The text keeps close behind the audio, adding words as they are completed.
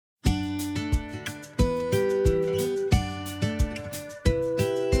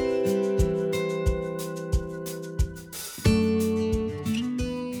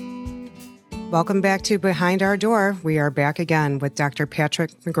Welcome back to Behind Our Door. We are back again with Dr.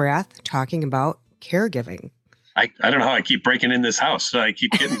 Patrick McGrath talking about caregiving. I don't know how I keep breaking in this house. I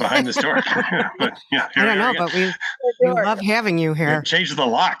keep getting behind this door. But yeah, I don't know, but we love having you here. Yeah, change the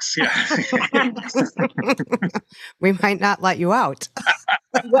locks. Yeah. We might not let you out.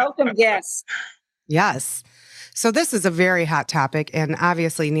 Welcome, yes. Yes. So this is a very hot topic, and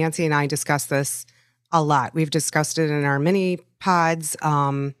obviously Nancy and I discuss this a lot. We've discussed it in our mini pods.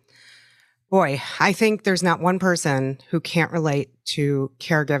 Boy, I think there's not one person who can't relate to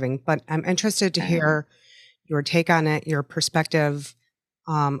caregiving, but I'm interested to hear your take on it, your perspective.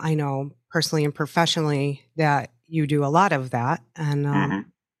 I know personally and professionally that you do a lot of that. And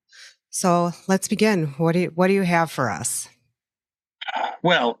so let's begin. What do you have for us?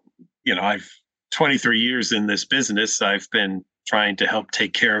 Well, I've 23 years in this business. I've been trying to help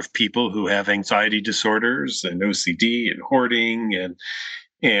take care of people who have anxiety disorders and OCD and hoarding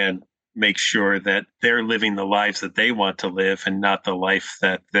and make sure that they're living the lives that they want to live and not the life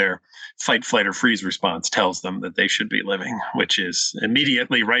that their fight, flight, or freeze response tells them that they should be living, which is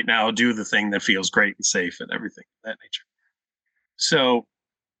immediately right now, do the thing that feels great and safe and everything of that nature. So,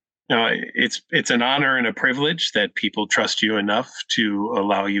 it's an honor and a privilege that people trust you enough to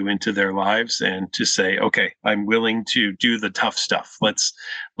allow you into their lives and to say, okay, I'm willing to do the tough stuff. Let's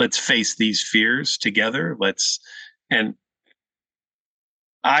face these fears together. And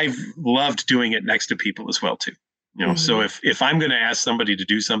I've loved doing it next to people as well too. So if I'm going to ask somebody to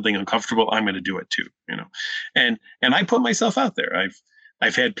do something uncomfortable, I'm going to do it too. And I put myself out there.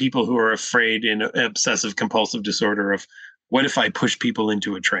 I've had people who are afraid in obsessive compulsive disorder of, what if I push people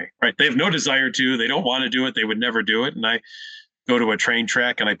into a train? Right? They have no desire to. They don't want to do it. They would never do it. And I go to a train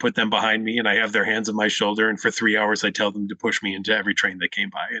track and I put them behind me and I have their hands on my shoulder. And for 3 hours, I tell them to push me into every train that came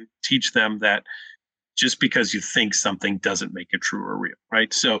by and teach them that just because you think something doesn't make it true or real,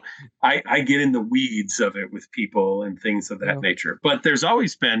 right? So I get in the weeds of it with people and things of that nature. But there's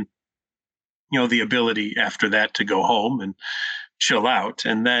always been, the ability after that to go home and chill out.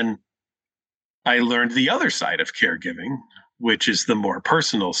 And then I learned the other side of caregiving, which is the more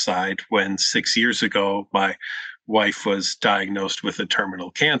personal side. When 6 years ago, my wife was diagnosed with a terminal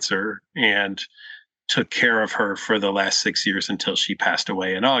cancer and took care of her for the last 6 years until she passed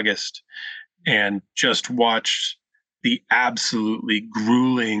away in August. And just watched the absolutely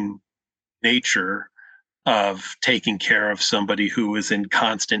grueling nature of taking care of somebody who was in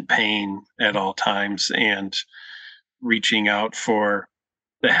constant pain at all times and reaching out for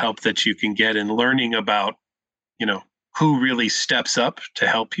the help that you can get and learning about, who really steps up to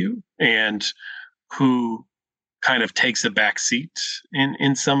help you and who kind of takes a back seat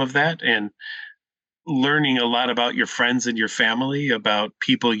in some of that. And learning a lot about your friends and your family, about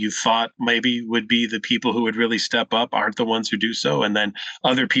people you thought maybe would be the people who would really step up aren't the ones who do so. And then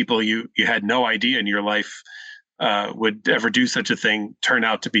other people you had no idea in your life would ever do such a thing turn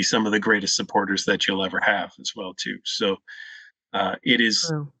out to be some of the greatest supporters that you'll ever have as well too. So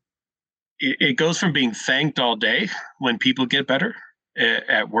it goes from being thanked all day when people get better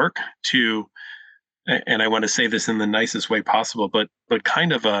at work to, and I want to say this in the nicest way possible, but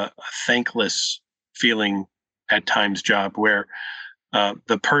kind of a thankless feeling at times job where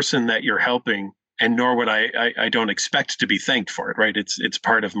the person that you're helping, and nor would I don't expect to be thanked for it, right? It's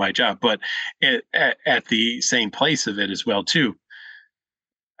part of my job, but at the same place of it as well too.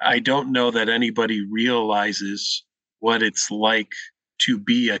 I don't know that anybody realizes what it's like to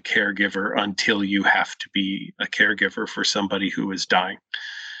be a caregiver until you have to be a caregiver for somebody who is dying,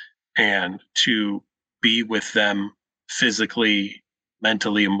 and to be with them physically,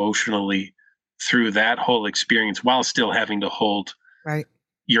 mentally, emotionally through that whole experience while still having to hold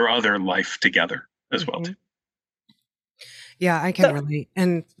your other life together as well too. Yeah, I can relate.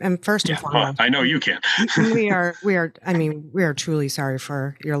 And first and foremost, I know you can. we are truly sorry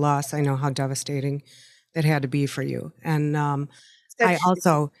for your loss. I know how devastating that had to be for you. And I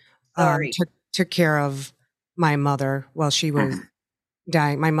also took care of my mother while she was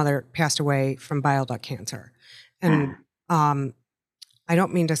dying. My mother passed away from bile duct cancer. And I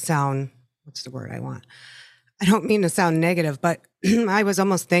don't mean to sound, what's the word I want? I don't mean to sound negative, but I was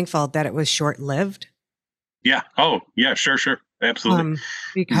almost thankful that it was short-lived. Yeah. Oh, yeah, sure. Absolutely.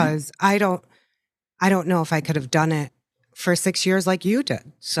 Because I don't know if I could have done it for 6 years like you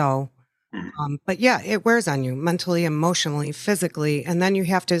did. So, but yeah, it wears on you mentally, emotionally, physically. And then you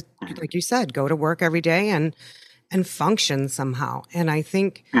have to, like you said, go to work every day and function somehow. And I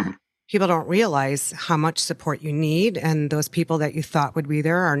think people don't realize how much support you need. And those people that you thought would be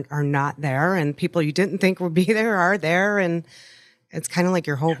there are not there. And people you didn't think would be there are there. And it's kind of like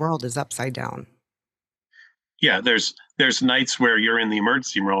your whole world is upside down. Yeah, there's nights where you're in the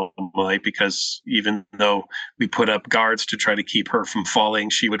emergency room, like, because even though we put up guards to try to keep her from falling,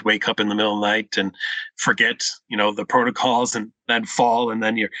 she would wake up in the middle of the night and forget, the protocols, and then fall, and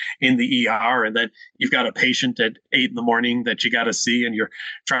then you're in the ER, and then you've got a patient at 8 in the morning that you got to see, and you're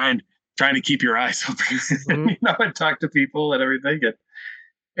trying to keep your eyes open, Mhm. and talk to people and everything.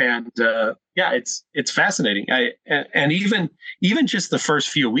 And yeah, it's fascinating. And even just the first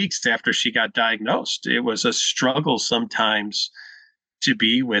few weeks after she got diagnosed, it was a struggle sometimes to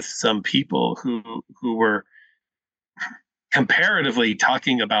be with some people who were comparatively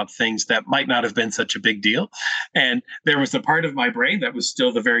talking about things that might not have been such a big deal. And there was a part of my brain that was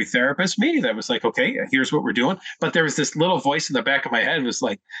still the very therapist me that was like, okay, here's what we're doing. But there was this little voice in the back of my head was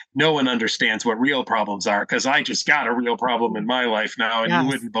like, no one understands what real problems are, because I just got a real problem in my life now, and you Yes.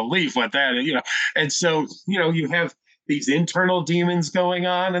 wouldn't believe what that is, And so, you have these internal demons going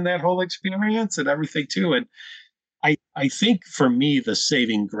on in that whole experience and everything too. And I think for me, the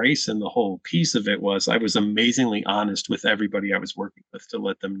saving grace in the whole piece of it was I was amazingly honest with everybody I was working with to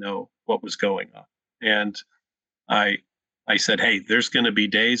let them know what was going on. And I I said, hey, there's going to be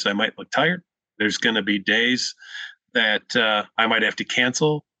days I might look tired. There's going to be days that I might have to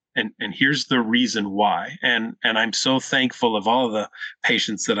cancel. And here's the reason why. And I'm so thankful of all of the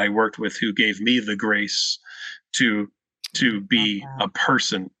patients that I worked with who gave me the grace to Love be that. a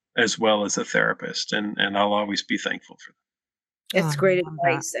person as well as a therapist. And I'll always be thankful for Oh, That's I great love that.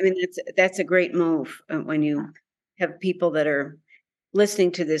 advice. I mean, that's a great move when you have people that are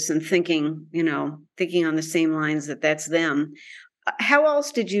listening to this and thinking on the same lines that that's them. How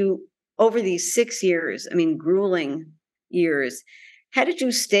else did you, over these 6 years, I mean, grueling years, how did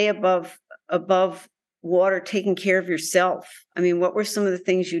you stay above water, taking care of yourself? I mean, what were some of the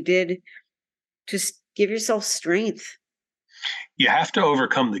things you did to give yourself strength? you have to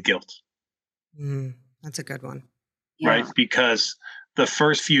overcome the guilt, Mm, that's a good one. right? Yeah. Because the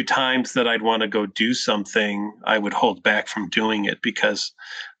first few times that I'd want to go do something, I would hold back from doing it because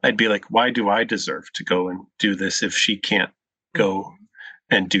I'd be like, why do I deserve to go and do this if she can't Mm. go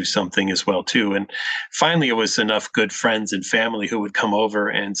and do something as well too? And finally, it was enough good friends and family who would come over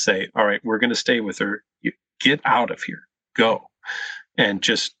and say, all right, we're going to stay with her. You get out of here, go, and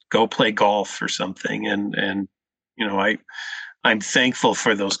just go play golf or something. And you know, I I'm thankful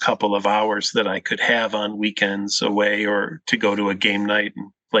for those couple of hours that I could have on weekends away, or to go to a game night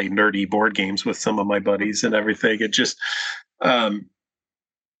and play nerdy board games with some of my buddies and everything. It just, um,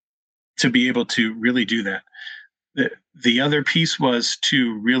 to be able to really do that. The other piece was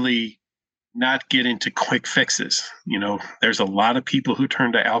to really not get into quick fixes. There's a lot of people who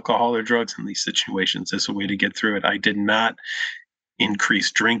turn to alcohol or drugs in these situations as a way to get through it. I did not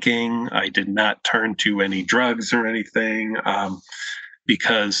increase drinking. I did not turn to any drugs or anything,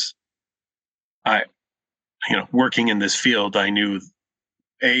 because I, working in this field, I knew,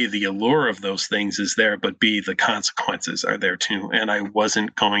 A, the allure of those things is there, but B, the consequences are there too. And I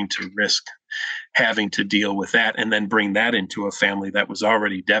wasn't going to risk having to deal with that and then bring that into a family that was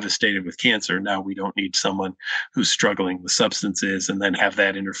already devastated with cancer. Now we don't need someone who's struggling with substances and then have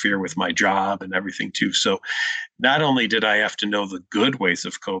that interfere with my job and everything too. So not only did I have to know the good ways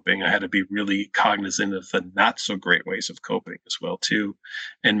of coping, I had to be really cognizant of the not so great ways of coping as well too,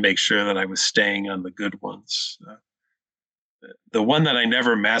 and make sure that I was staying on the good ones. The one that I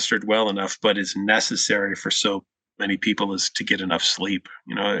never mastered well enough, but is necessary for so many people, is to get enough sleep.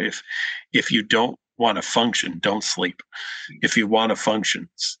 If you don't want to function, don't sleep. If you want to function,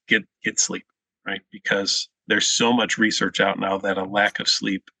 get sleep, right? Because there's so much research out now that a lack of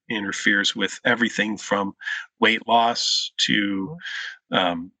sleep interferes with everything from weight loss to,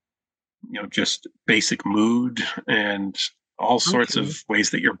 um, just basic mood and all sorts Functioning. of ways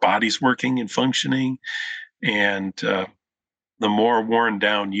that your body's working and functioning. And the more worn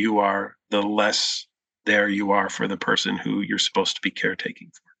down you are, the less there you are for the person who you're supposed to be caretaking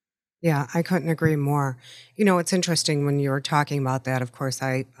for. Yeah, I couldn't agree more. It's interesting when you were talking about that. Of course,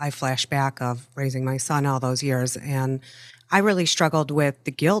 I flash back of raising my son all those years, and I really struggled with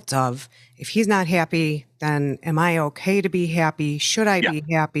the guilt of, if he's not happy, then am I okay to be happy? Should I Yeah. be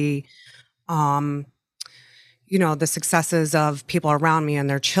happy? Um, the successes of people around me and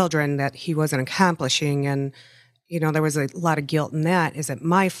their children that he wasn't accomplishing. And, there was a lot of guilt in that. Is it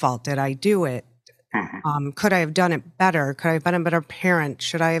my fault? Did I do it? Hmm. Could I have done it better? Could I have been a better parent?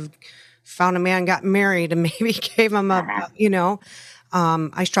 Should I have found a man, got married, and maybe gave him Hmm.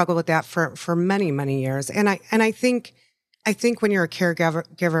 I struggled with that for many, many years. And I think when you're a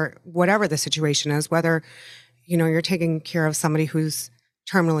caregiver, whatever the situation is, whether, you're taking care of somebody who's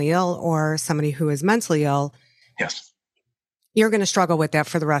terminally ill or somebody who is mentally ill, Yes. you're going to struggle with that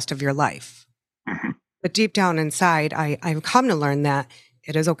for the rest of your life. Hmm. But deep down inside, I've come to learn that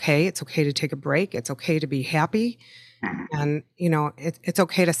it is okay. It's okay to take a break. It's okay to be happy. Mhm. And, it's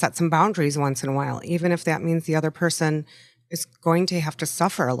okay to set some boundaries once in a while, even if that means the other person is going to have to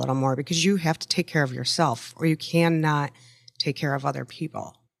suffer a little more because you have to take care of yourself or you cannot take care of other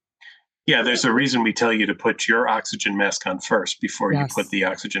people. Yeah, there's a reason we tell you to put your oxygen mask on first before you put Yes. the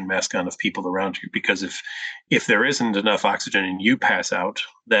oxygen mask on of people around you. Because if there isn't enough oxygen and you pass out,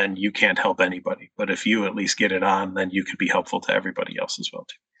 then you can't help anybody. But if you at least get it on, then you can be helpful to everybody else as well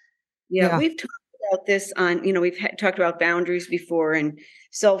too. Yeah, Yeah. we've talked about this on, we've talked about boundaries before and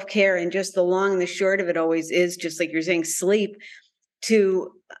self-care, and just the long and the short of it always is just like you're saying, sleep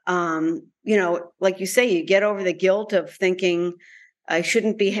to, like you say, you get over the guilt of thinking I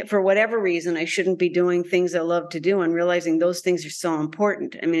shouldn't be, for whatever reason, I shouldn't be doing things I love to do, and realizing those things are so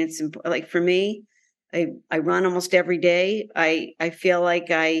important. I mean, it's like for me, I run almost every day. I feel like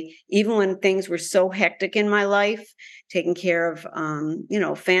even when things were so hectic in my life, taking care of,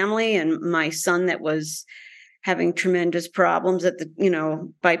 family and my son that was having tremendous problems at the,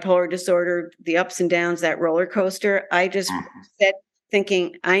 bipolar disorder, the ups and downs, that roller coaster. I just Mhm. set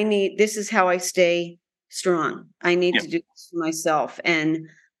thinking, this is how I stay strong. I need Yeah. to do this for myself, and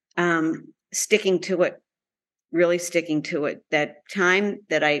sticking to it, really sticking to it. That time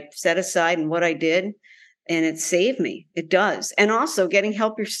that I set aside and what I did, and it saved me. It does. And also getting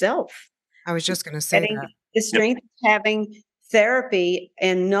help yourself, I was just going to say getting that. the Yep. strength of having therapy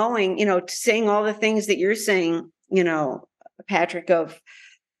and knowing, saying all the things that you're saying, Patrick, of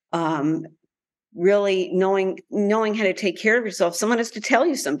really knowing how to take care of yourself. Someone has to tell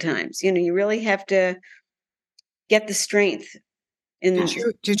you sometimes, you really have to get the strength Did in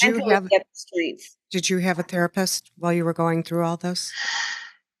you did you mentally have get the strength. did you have a therapist while you were going through all this?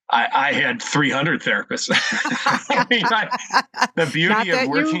 I had 300 therapists. I mean, the Not beauty of that you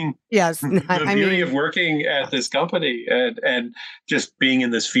working yes, not, the I beauty of mean, working at this company and just being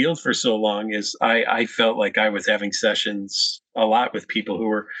in this field for so long is I felt like I was having sessions a lot with people who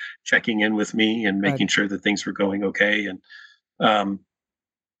were checking in with me and good. making sure that things were going okay. And um,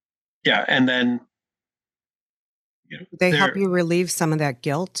 yeah, and then They help there, you relieve some of that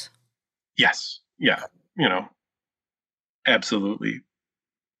guilt? yes, yeah, you know, absolutely.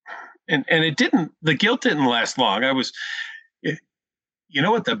 And it didn't. The guilt didn't last long. eh, you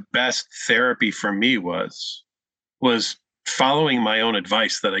know what the best therapy for me was following my own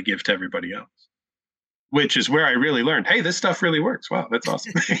advice that I give to everybody else, which is where I really learned, hey, this stuff really works. Wow, that's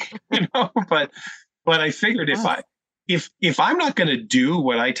awesome. But I figured Yes. if I'm not going to do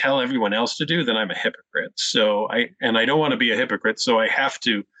what I tell everyone else to do, then I'm a hypocrite. So I don't want to be a hypocrite. So I have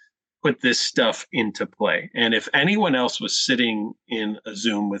to put this stuff into play. And if anyone else was sitting in a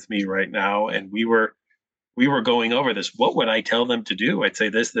Zoom with me right now and we were going over this, what would I tell them to do? I'd say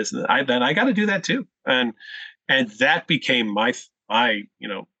this, and then I got to do that too. And that became my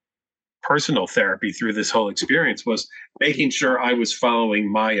personal therapy through this whole experience was making sure I was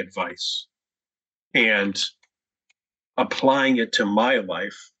following my advice and applying it to my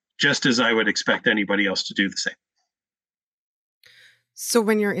life just as I would expect anybody else to do the same. So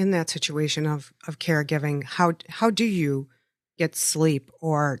when you're in that situation of caregiving, how do you get sleep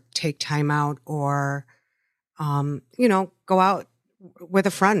or take time out or go out with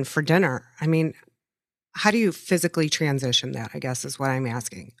a friend for dinner? I mean, how do you physically transition that, I guess is what I'm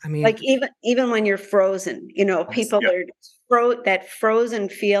asking. I mean, Like even when you're frozen, yes. people Yeah. that are that frozen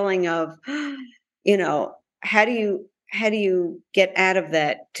feeling of, you know, how do you get out of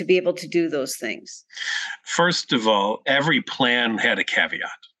that to be able to do those things? First of all, every plan had a caveat,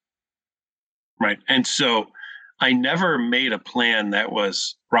 right? And so I never made a plan that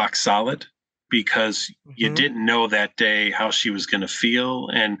was rock solid because you Mhm. didn't know that day how she was going to feel.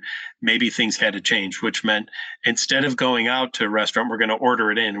 And maybe things had to change, which meant instead of going out to a restaurant, we're going to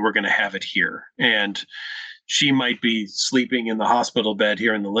order it in, we're going to have it here. And she might be sleeping in the hospital bed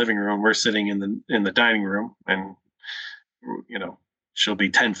here in the living room. We're sitting in the dining room, and you know she'll be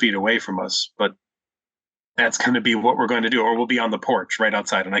 10 feet away from us, but that's going to be what we're going to do. Or we'll be on the porch right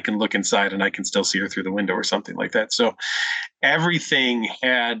outside and I can look inside and I can still see her through the window or something like that. So everything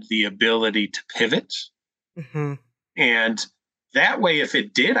had the ability to pivot. Mhm. And that way, if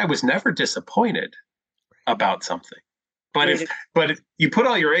it did, I was never disappointed about something. But Great. if but if you put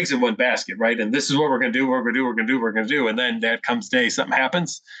all your eggs in one basket, right? And this is what we're gonna do, we're gonna do, we're gonna do, we're gonna do, and then that comes day, something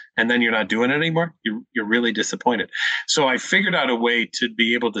happens, and then you're not doing it anymore, you're really disappointed. So I figured out a way to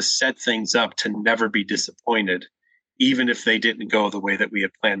be able to set things up to never be disappointed, even if they didn't go the way that we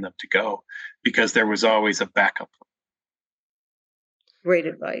had planned them to go, because there was always a backup. Great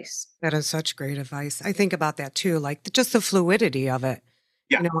advice. That is such great advice. I think about that too, like just the fluidity of it.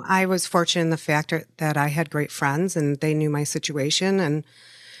 Yeah. I was fortunate in the fact that I had great friends and they knew my situation. And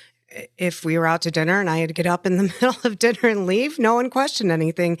if we were out to dinner and I had to get up in the middle of dinner and leave, no one questioned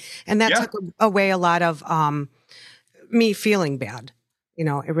anything. And that Yeah. took away a lot of me feeling bad. It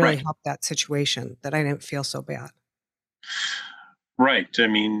really Right. helped that situation that I didn't feel so bad. Right. I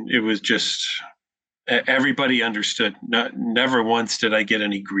mean, it was just everybody understood. Never once did I get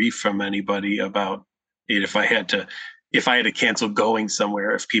any grief from anybody about it. If I had to cancel going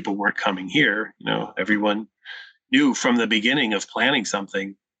somewhere, if people weren't coming here, everyone knew from the beginning of planning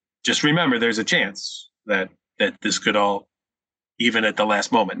something. Just remember, there's a chance that this could all, even at the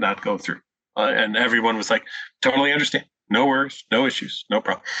last moment, not go through. And everyone was like, totally understand. No worries, no issues, no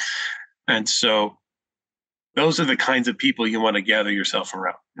problem. And so those are the kinds of people you want to gather yourself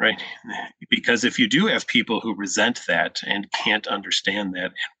around, right? Because if you do have people who resent that and can't understand that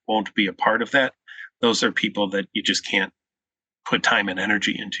and won't be a part of that, those are people that you just can't put time and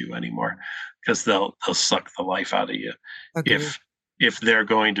energy into anymore, because they'll suck the life out of you. Agreed. If they're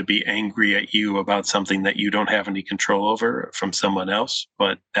going to be angry at you about something that you don't have any control over from someone else,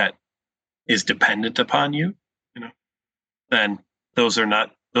 but that is dependent upon you, then those are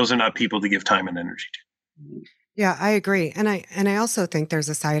not people to give time and energy to. Yeah, I agree. And I also think there's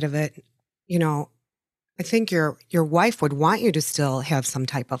a side of it, I think your wife would want you to still have some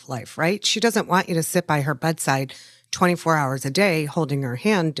type of life, right? She doesn't want you to sit by her bedside 24 hours a day holding her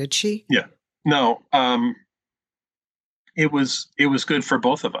hand, did she? Yeah. No, it was good for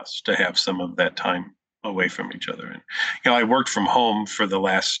both of us to have some of that time away from each other. And I worked from home for the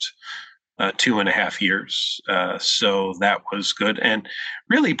last 2.5 years, so that was good. And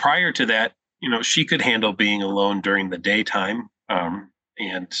really, prior to that, she could handle being alone during the daytime,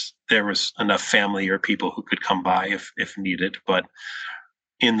 and there was enough family or people who could come by if needed. But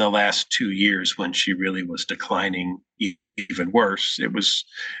in the last 2 years, when she really was declining even worse, it was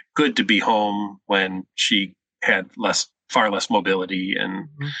good to be home when she had far less mobility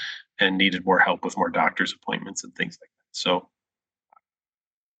Mhm. and needed more help with more doctor's appointments and things like that. So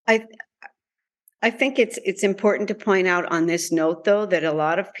I I think it's important to point out on this note, though, that a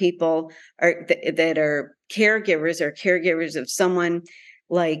lot of people that are caregivers of someone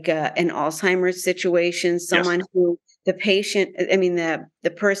like an Alzheimer's situation, yes, someone who the patient, I mean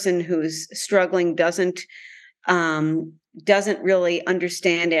the person who's struggling um, doesn't really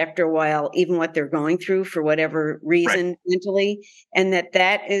understand after a while even what they're going through for whatever right. reason mentally, and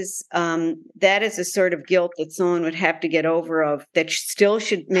that is a sort of guilt that someone would have to get over, of that still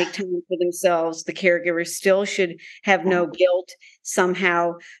should make time for themselves. The caregiver still should have no Mhm. guilt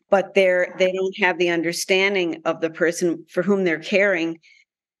somehow, but they don't have the understanding of the person for whom they're caring,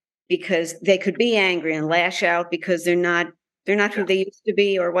 because they could be angry and lash out because they're not who Yeah. they used to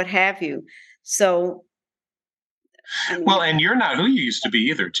be, or what have you. So I Well, mean, and you're not who you used to be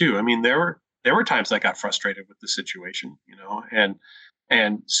either, too. I mean, there were times I got frustrated with the situation,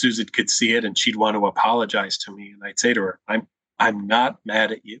 and Susan could see it, and she'd want to apologize to me, and I'd say to her, I'm not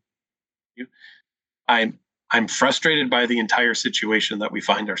mad at you. You I'm I'm frustrated by the entire situation that we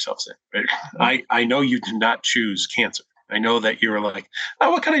find ourselves in. Right? I know you did not choose cancer. I know that you were like,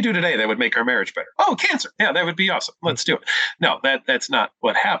 oh, what can I do today that would make our marriage better? Oh, cancer. Yeah, that would be awesome. Let's do it. No, that's not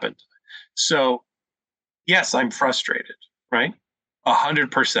what happened. So yes, I'm frustrated, right?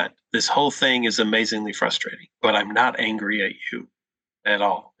 100%. This whole thing is amazingly frustrating, but I'm not angry at you at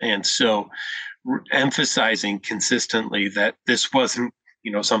all. And so emphasizing consistently that this wasn't,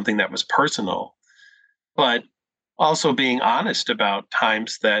 something that was personal, but also being honest about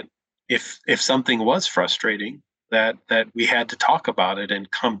times that if something was frustrating, that we had to talk about it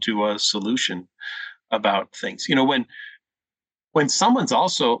and come to a solution about things. When someone's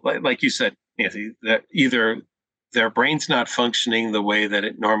also like you said, Nancy, that either their brain's not functioning the way that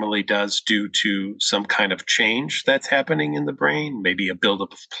it normally does due to some kind of change that's happening in the brain, maybe a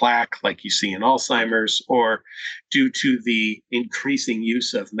buildup of plaque like you see in Alzheimer's, or due to the increasing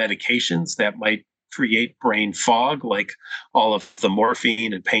use of medications that might create brain fog, like all of the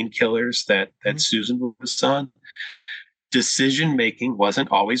morphine and painkillers that Mhm. Susan was on. Decision making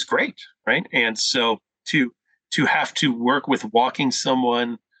wasn't always great, right? And so to to have to work with walking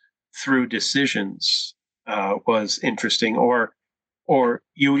someone through decisions was interesting. Or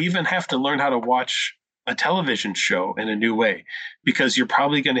you even have to learn how to watch a television show in a new way, because you're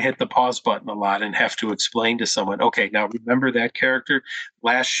probably going to hit the pause button a lot and have to explain to someone, okay, now remember that character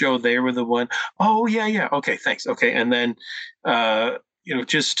last show, they were the one. Oh yeah, yeah, okay, thanks, okay. And then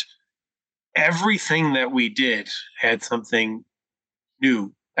just everything that we did had something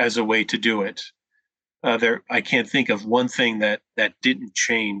new as a way to do it. I can't think of one thing that didn't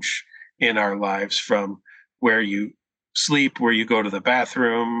change in our lives from where you sleep, where you go to the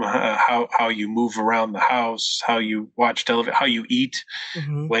bathroom, how you move around the house, how you watch television, how you eat,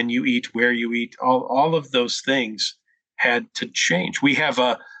 Hmm. when you eat, where you eat, all of those things had to change. We have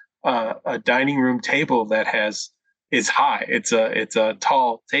a dining room table that is high. It's a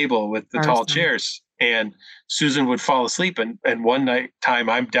tall table with the tall Arson. chairs. And Susan would fall asleep. And one night time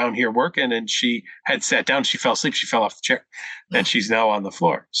I'm down here working and she had sat down, she fell asleep, she fell off the chair, and she's now on the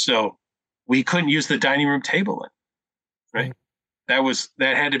floor. So we couldn't use the dining room table, right? Right.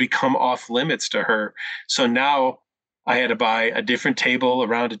 That had to become off limits to her. So now I had to buy a different table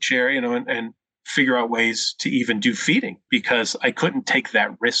around a chair, and figure out ways to even do feeding, because I couldn't take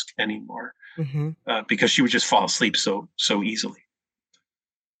that risk anymore, Hmm. because she would just fall asleep so easily.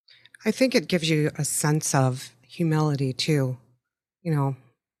 I think it gives you a sense of humility too. You know,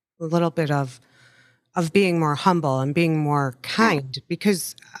 a little bit of being more humble and being more Mm, kind,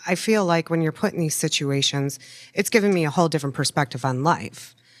 because I feel like when you're put in these situations, it's given me a whole different perspective on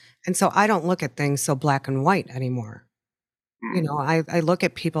life. And so I don't look at things so black and white anymore. mm, I look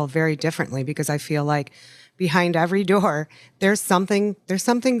at people very differently, because I feel like behind every door, there's something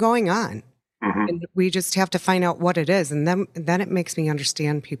going on. mhm. And we just have to find out what it is. And then it makes me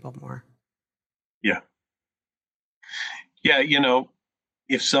understand people more. Yeah, yeah.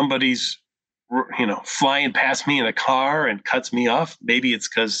 If somebody's flying past me in a car and cuts me off, maybe it's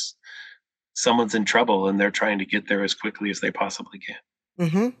because someone's in trouble and they're trying to get there as quickly as they possibly can.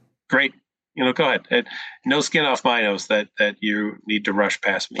 Hmm. Great. Go ahead. No skin off my nose that you need to rush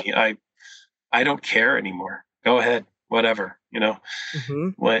past me. I don't care anymore. Go ahead. Whatever. Hmm.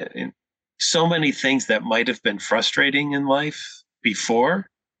 What so many things that might have been frustrating in life before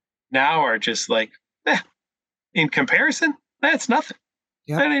now are just like, in comparison, that's nothing.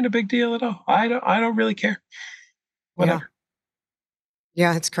 Yep. That ain't a big deal at all. I don't really care. Yeah. Whatever.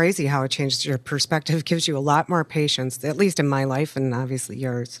 Yeah, it's crazy how it changes your perspective, gives you a lot more patience, at least in my life and obviously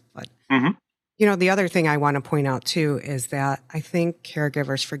yours. But, Hmm. the other thing I want to point out too is that I think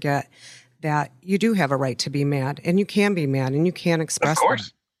caregivers forget that you do have a right to be mad, and you can be mad and you can Of express that.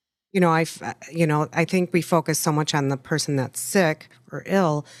 course. I think we focus so much on the person that's sick or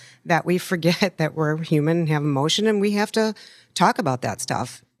ill that we forget that we're human and have emotion, and we have to talk about that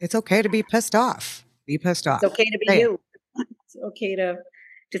stuff. It's okay to be pissed off. Be pissed It's off. okay to be Say it. you. It's okay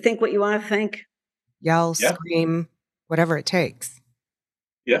to think what you want to think. Yell, Yeah. scream, whatever it takes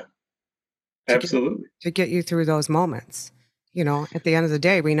Yeah. to get Absolutely. to get you through those moments. At the end of the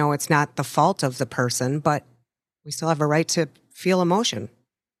day, we know it's not the fault of the person, but we still have a right to feel emotion.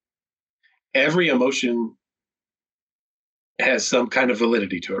 Every emotion has some kind of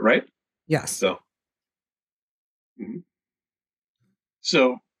validity to it, right? Yes. So, mhm.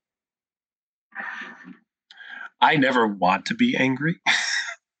 So I never want to be angry,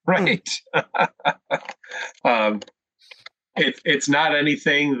 Mm. right? um, it's not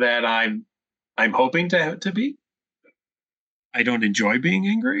anything that I'm hoping to be. I don't enjoy being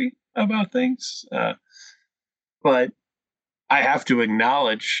angry about things, but I have to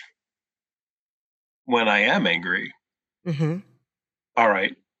acknowledge when I am angry. Mhm. All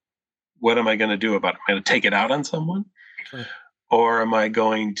right, what am I going to do about it? Am I going to take it out on someone, Right. or am I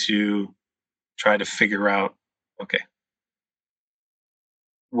going to try to figure out, okay,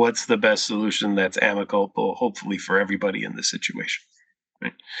 what's the best solution that's amicable, hopefully for everybody in this situation?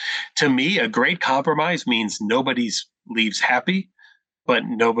 Right? To me, a great compromise means nobody's leaves happy, but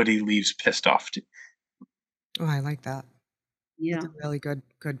nobody leaves pissed off too. Oh, I like that. That's Yeah. a really good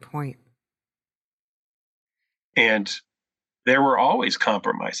point. And there were always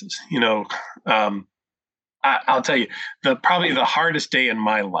compromises. Um, I'll tell you, probably the hardest day in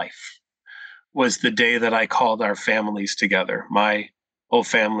my life was the day that I called our families together, my whole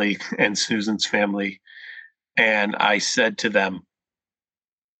family and Susan's family, and I said to them,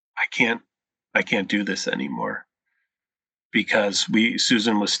 I can't, I can't do this anymore, because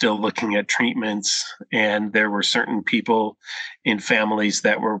Susan was still looking at treatments, and there were certain people in families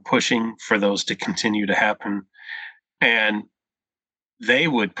that were pushing for those to continue to happen, and they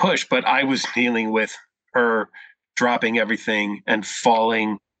would push, but I was dealing with her dropping everything and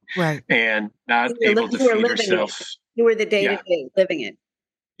falling Right. and not able to You were feed living it. herself. You were the day to Yeah, day living it.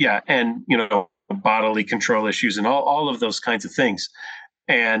 yeah, and bodily control issues and all of those kinds of things.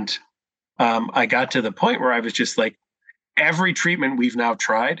 And I got to the point where I was just like, every treatment we've now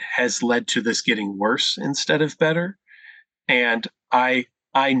tried has led to this getting worse instead of better, and I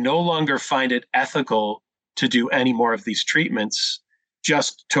no longer find it ethical to do any more of these treatments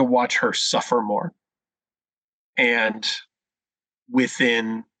just to watch her suffer more. And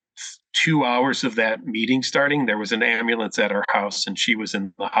within 2 hours of that meeting starting, there was an ambulance at our house, and she was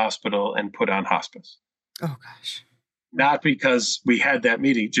in the hospital and put on hospice. Oh gosh. not because we had that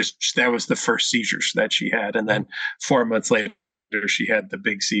meeting, just that was the first seizure that she had. And then 4 months later, she had the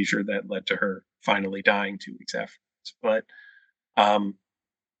big seizure that led to her finally dying 2 weeks afterwards. But um,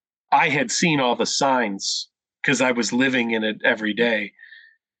 I had seen all the signs because I was living in it every day,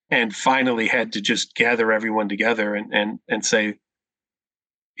 and finally had to just gather everyone together and say,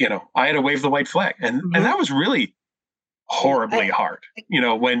 I had to wave the white flag. And that was really horribly hard.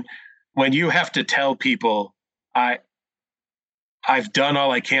 When you have to tell people, I've done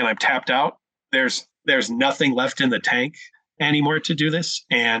all I can, I'm tapped out. There's nothing left in the tank anymore to do this.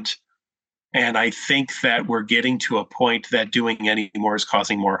 And I think that we're getting to a point that doing any more is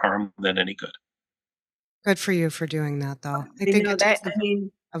causing more harm than any good. Good for you for doing that, though. I You think know it that, takes I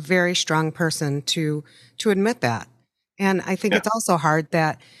mean, a very strong person to admit that. And I think Yeah. it's also hard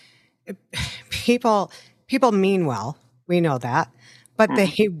that people mean well. We know that, but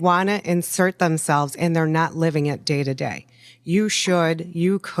Mhm. they want to insert themselves and they're not living it day to day. You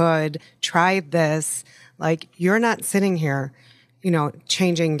could try this. Like, you're not sitting here,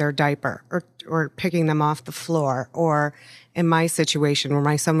 changing their diaper or picking them off the floor, or in my situation where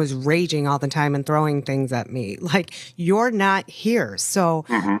my son was raging all the time and throwing things at me. Like, you're not here. So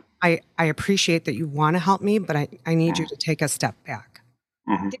Mhm. I appreciate that you want to help me, but I need you Mhm. to take a step back.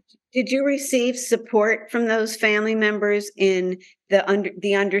 Mhm. did you receive support from those family members in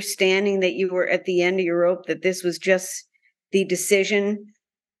the understanding that you were at the end of your rope, that this was just the decision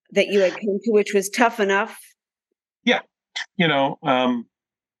that you had come to, which was tough enough? Yeah. You know, um,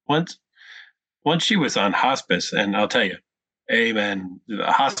 once once she was on hospice, and I'll tell you, amen.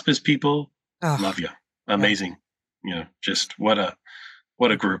 The hospice people Oh, love you. yeah. Amazing. Just what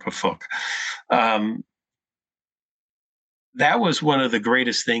a group of folk. Um, that was one of the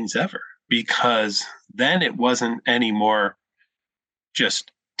greatest things ever, because then it wasn't anymore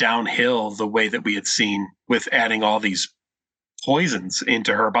just downhill the way that we had seen with adding all these poisons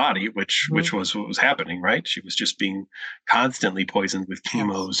into her body, which Mhm. was what was happening, right? She was just being constantly poisoned with Yes.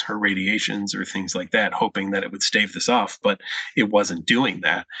 chemos, her radiations, or things like that, hoping that it would stave this off, but it wasn't doing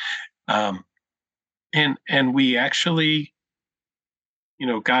that. Um, and we actually,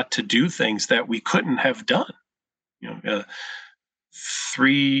 got to do things that we couldn't have done. You know,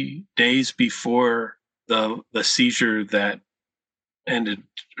 3 days before the seizure that ended,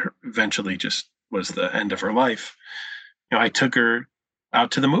 eventually just was the end of her life. I took her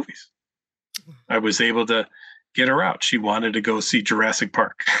out to the movies. I was able to get her out. She wanted to go see Jurassic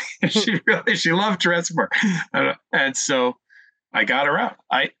Park. She loved Jurassic Park, and so I got her out.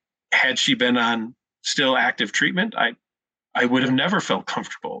 Had she been on still active treatment, I would have never felt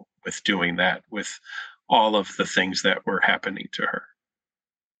comfortable with doing that with all of the things that were happening to her.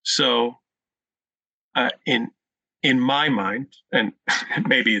 So, in my mind, and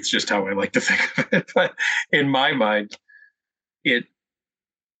maybe it's just how I like to think of it, but in my mind, it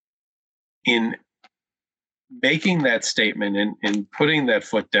in making that statement and putting that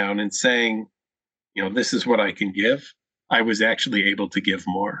foot down and saying, this is what I can give, I was actually able to give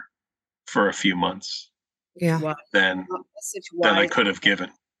more for a few months It's Yeah. wise. than Such I wise, could have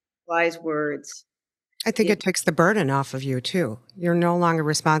given. wise words. I think it takes the burden off of you too. You're no longer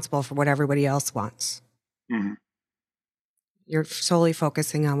responsible for what everybody else wants. Mhm. You're solely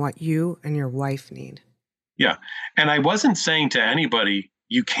focusing on what you and your wife need. Yeah. And I wasn't saying to anybody,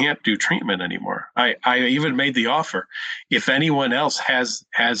 you can't do treatment anymore. I even made the offer. If anyone else has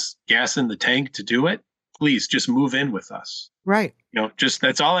gas in the tank to do it, please just move in with us. Right. Just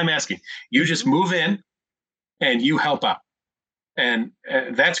that's all I'm asking. You just move in and you help out. And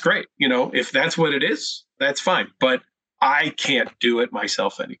that's great. If that's what it is, that's fine. But I can't do it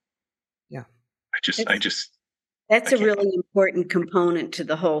myself anymore. Yeah. I That's just, I that's a can't. really important component to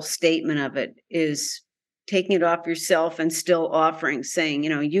the whole statement of it, is taking it off yourself and still offering, saying,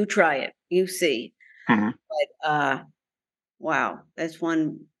 you try it, you see. Mhm. But wow, that's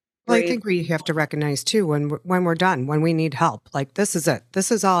one Well, I brave. think we have to recognize too when we're done, when we need help. Like, this is it. This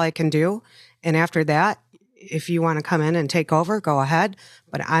is all I can do. And after that, if you want to come in and take over, go ahead.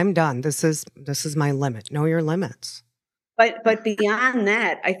 But I'm done. This is my limit. Know your limits. But beyond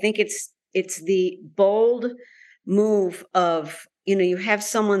that, I think it's the bold move of, you have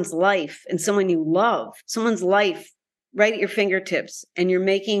someone's life and someone you love, someone's life right at your fingertips, and you're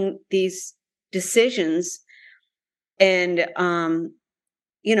making these decisions, and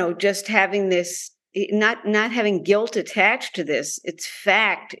just having this, not having guilt attached to this. It's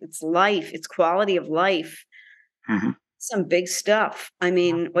fact, it's life, it's quality of life. Mhm. Some big stuff. I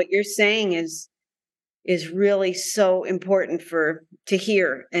mean, what you're saying is really so important to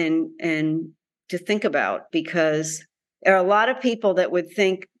hear and to think about, because There are a lot of people that would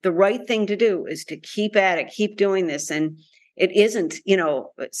think the right thing to do is to keep at it, keep doing this. And it isn't,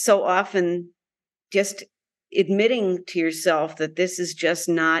 so often just admitting to yourself that this is just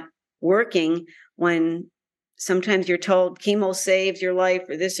not working when sometimes you're told chemo saves your life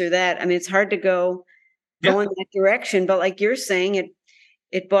or this or that. I mean, it's hard to go Yeah. in that direction, but like you're saying,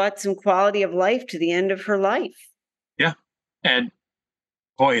 it brought some quality of life to the end of her life. Yeah. And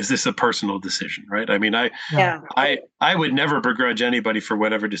boy, is this a personal decision, right? I mean, Yeah. I would never begrudge anybody for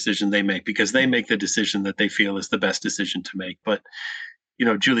whatever decision they make, because they make the decision that they feel is the best decision to make. But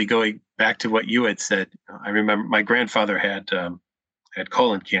Julie, going back to what you had said, I remember my grandfather had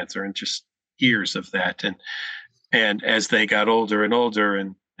colon cancer, and just years of that, and as they got older and older,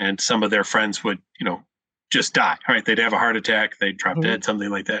 and some of their friends would just die, right? They'd have a heart attack, they'd drop dead, something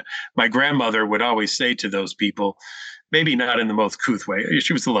like that. My grandmother would always say to those people, maybe not in the most couth way,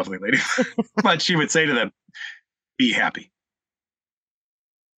 she was a lovely lady, but she would say to them, be happy,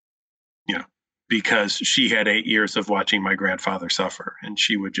 because she had 8 years of watching my grandfather suffer, and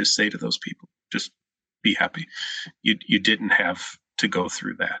she would just say to those people, just be happy. You didn't have to go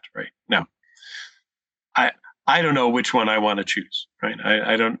through that. Right now, I don't know which one I want to choose. Right.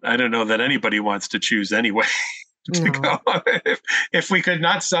 I don't know that anybody wants to choose anyway. To go. If we could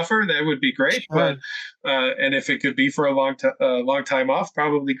not suffer, that would be great. Sure. But and if it could be for a long time off,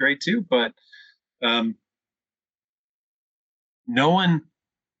 probably great too. But no one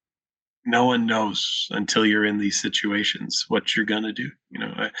knows until you're in these situations what you're gonna do.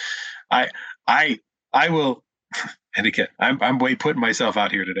 I will. And again, I'm way putting myself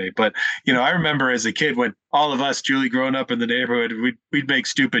out here today, but I remember as a kid when all of us, Julie, growing up in the neighborhood, we'd make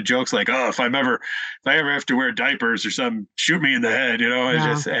stupid jokes like, "Oh, if I ever have to wear diapers or something, shoot me in the head,"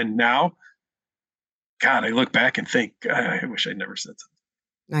 Yeah. And now, God, I look back and think, I wish I'd never said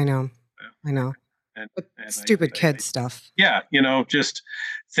something. I know. And Stupid kid stuff. Yeah, just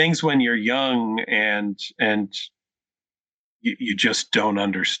things when you're young, and you just don't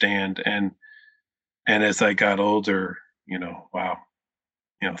understand. And as I got older, wow,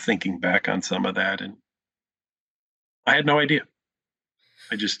 thinking back on some of that, and I had no idea.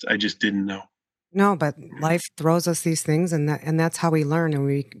 I just didn't know. No, but life throws us these things, and that's how we learn, and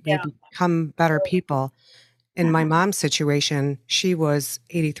we Yeah. become better people. In my mom's situation, she was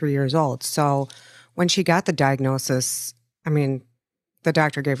 83 years old. So when she got the diagnosis, I mean, the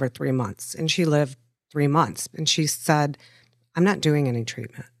doctor gave her 3 months, and she lived 3 months. And she said, I'm not doing any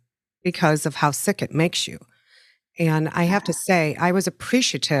treatment because of how sick it makes you. And I have to say, I was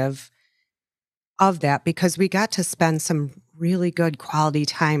appreciative of that because we got to spend some really good quality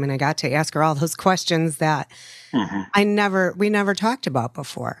time, and I got to ask her all those questions that we never talked about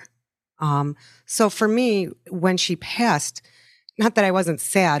before. So for me, when she passed, not that I wasn't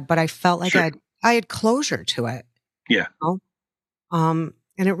sad, but I felt like Sure. I had closure to it. Yeah. And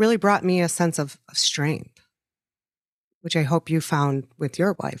it really brought me a sense of strength, which I hope you found with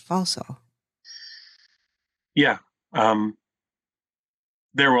your wife also. Yeah.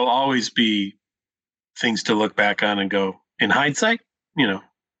 There will always be things to look back on and go, in hindsight,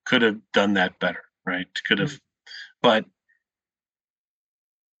 could have done that better, right? Could have, but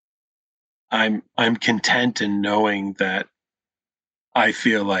I'm content in knowing that I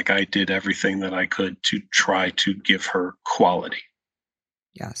feel like I did everything that I could to try to give her quality,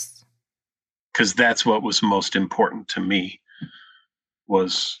 Yes. because that's what was most important to me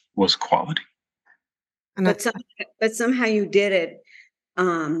was quality. And But somehow you did it,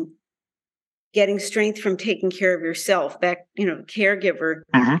 getting strength from taking care of yourself. Back, caregiver.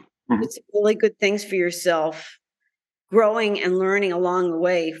 It's really good things for yourself, growing and learning along the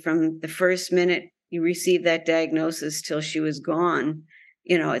way from the first minute you received that diagnosis till she was gone.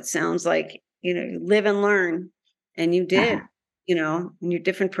 It sounds like, you live and learn, and you did, and you're a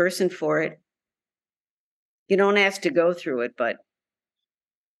different person for it. You don't ask to go through it, but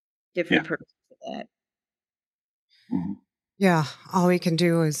different person for that. yeah, all we can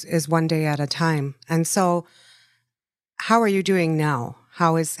do is one day at a time. And so how are you doing now?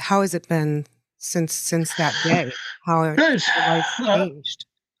 How has it been since that day? How has Good. your life changed?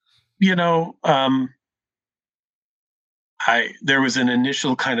 There was an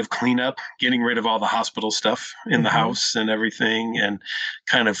initial kind of cleanup, getting rid of all the hospital stuff in the house and everything, and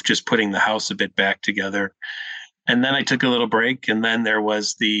kind of just putting the house a bit back together. And then I took a little break, and then there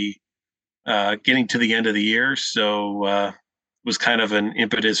was the getting to the end of the year, so was kind of an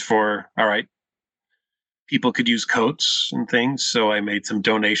impetus for, all right, people could use coats and things, so I made some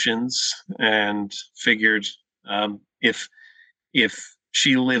donations and figured if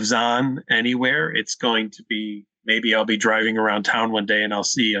she lives on anywhere, it's going to be maybe I'll be driving around town one day and I'll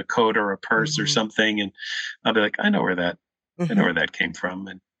see a coat or a purse or Mhm. something, and I'll be like, I know where Mhm. that came from,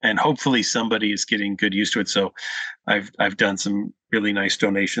 and hopefully somebody is getting good use to it. So I've done some really nice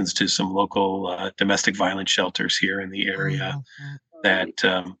donations to some local domestic violence shelters here in the I area love that.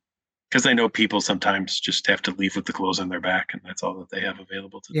 that because I know people sometimes just have to leave with the clothes on their back, and that's all that they have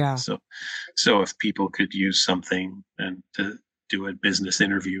available to them. Yeah. So if people could use something and to do a business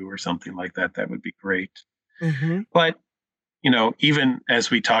interview or something like that, that would be great. Mhm. But even as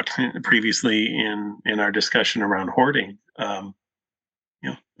we talked previously in our discussion around hoarding,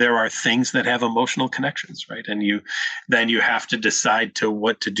 there are things that have emotional connections, right? And you have to decide to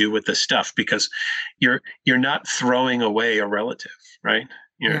what to do with the stuff, because you're not throwing away a relative, right?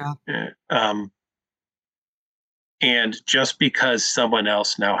 You're Yeah. and just because someone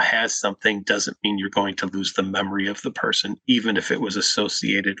else now has something doesn't mean you're going to lose the memory of the person, even if it was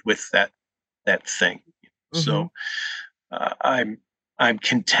associated with that thing. Mhm. So I'm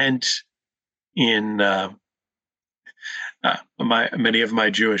content in my many of my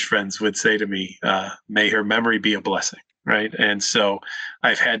Jewish friends would say to me, "May her memory be a blessing." Right, and so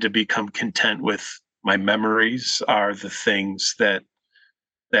I've had to become content with my memories are the things that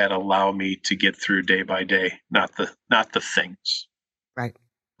allow me to get through day by day, not the things, Right.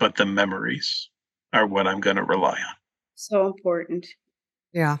 but the memories are what I'm going to rely on. So important.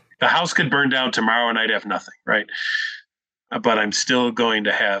 Yeah. The house could burn down tomorrow and I'd have nothing, right? But I'm still going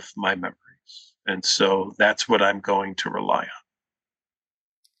to have my memories. And so that's what I'm going to rely on.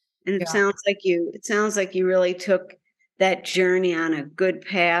 And Yeah. it sounds like you really took that journey on a good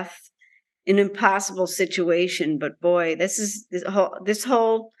path, an impossible situation. But boy, this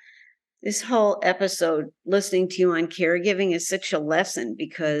whole episode, listening to you on caregiving, is such a lesson,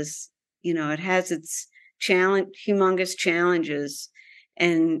 because it has its humongous challenges,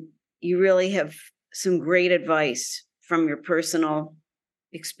 and you really have some great advice from your personal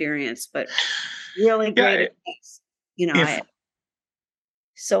experience, but really great Yeah, advice. if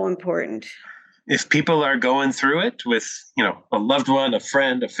So important. if people are going through it with, a loved one, a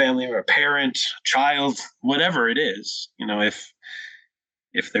friend, a family, or a parent, child, whatever it is,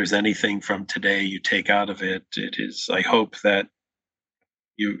 if there's anything from today you take out of it, it is, I hope that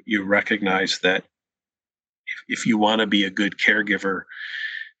you recognize that if you want to be a good caregiver,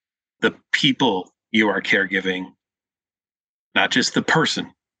 the people you are caregiving, not just the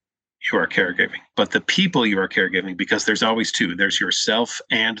person you are caregiving, but the people you are caregiving, because there's always two. There's yourself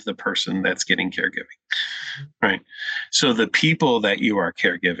and the person that's getting caregiving, right? So the people that you are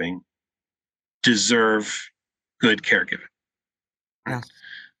caregiving deserve good caregiving, right? Yes.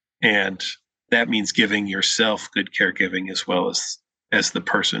 And that means giving yourself good caregiving as well as the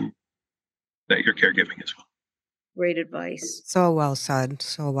person that you're caregiving as well. Great advice. So well said.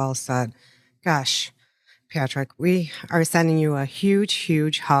 So well said. Gosh, Patrick, we are sending you a huge,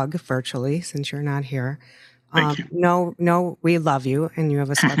 huge hug virtually since you're not here. Thank you. No, we love you, and you have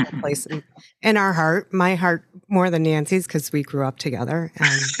a special place in our heart. My heart more than Nancy's, because we grew up together. And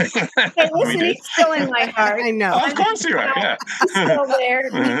Hey, We listen, did. he's still in my heart. I know Of course you are. Yeah. He's still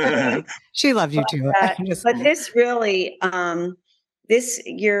there. she loved you too. Uh, Just but this really, this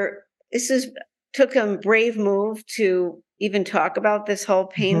is took a brave move to even talk about this whole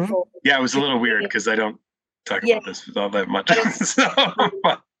Mhm. painful. Yeah, it was a little weird because I don't talk Yeah, about this all that much. but it's, So, I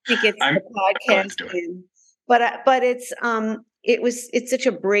think it's I'm the glad to podcast, do it. and but it's such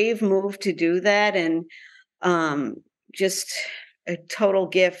a brave move to do that, and um, just a total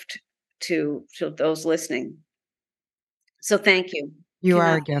gift to those listening. So thank you. you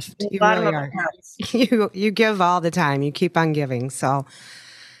are a Cannot, gift. from the You bottom really of are. our hearts. You give all the time. You keep on giving. So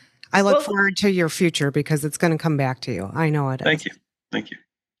I look Well, forward to your future because it's going to come back to you. I know it is. Thank you. Thank you.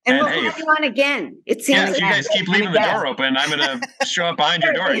 and And we'll hey, have you on again. It yeah, seems if like you guys keep leaving the door open, I'm going to show up behind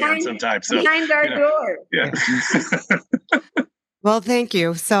your door again behind, sometime. So, behind our door. yeah. Well, thank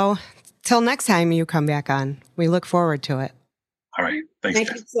you. So till next time you come back on, we look forward to it. All right. Thanks, Thank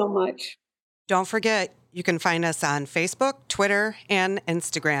guys. you so much. Don't forget, you can find us on Facebook, Twitter, and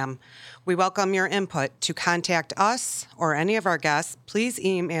Instagram. We welcome your input. To contact us or any of our guests, please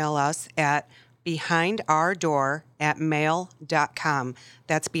email us at behindourdoor@mail.com.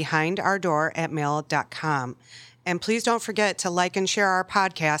 That's behindourdoor@mail.com. And please don't forget to like and share our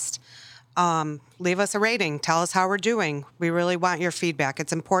podcast. Leave us a rating. Tell us how we're doing. We really want your feedback.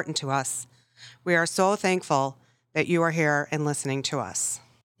 It's important to us. We are so thankful that you are here and listening to us.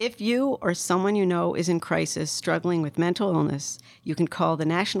 If you or someone you know is in crisis struggling with mental illness, you can call the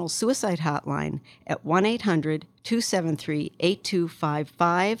National Suicide Hotline at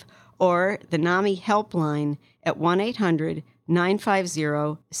 1-800-273-8255 or the NAMI Helpline at 1-800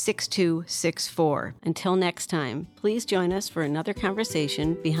 950-6264. Until next time, please join us for another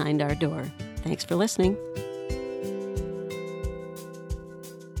conversation behind our door. Thanks for listening.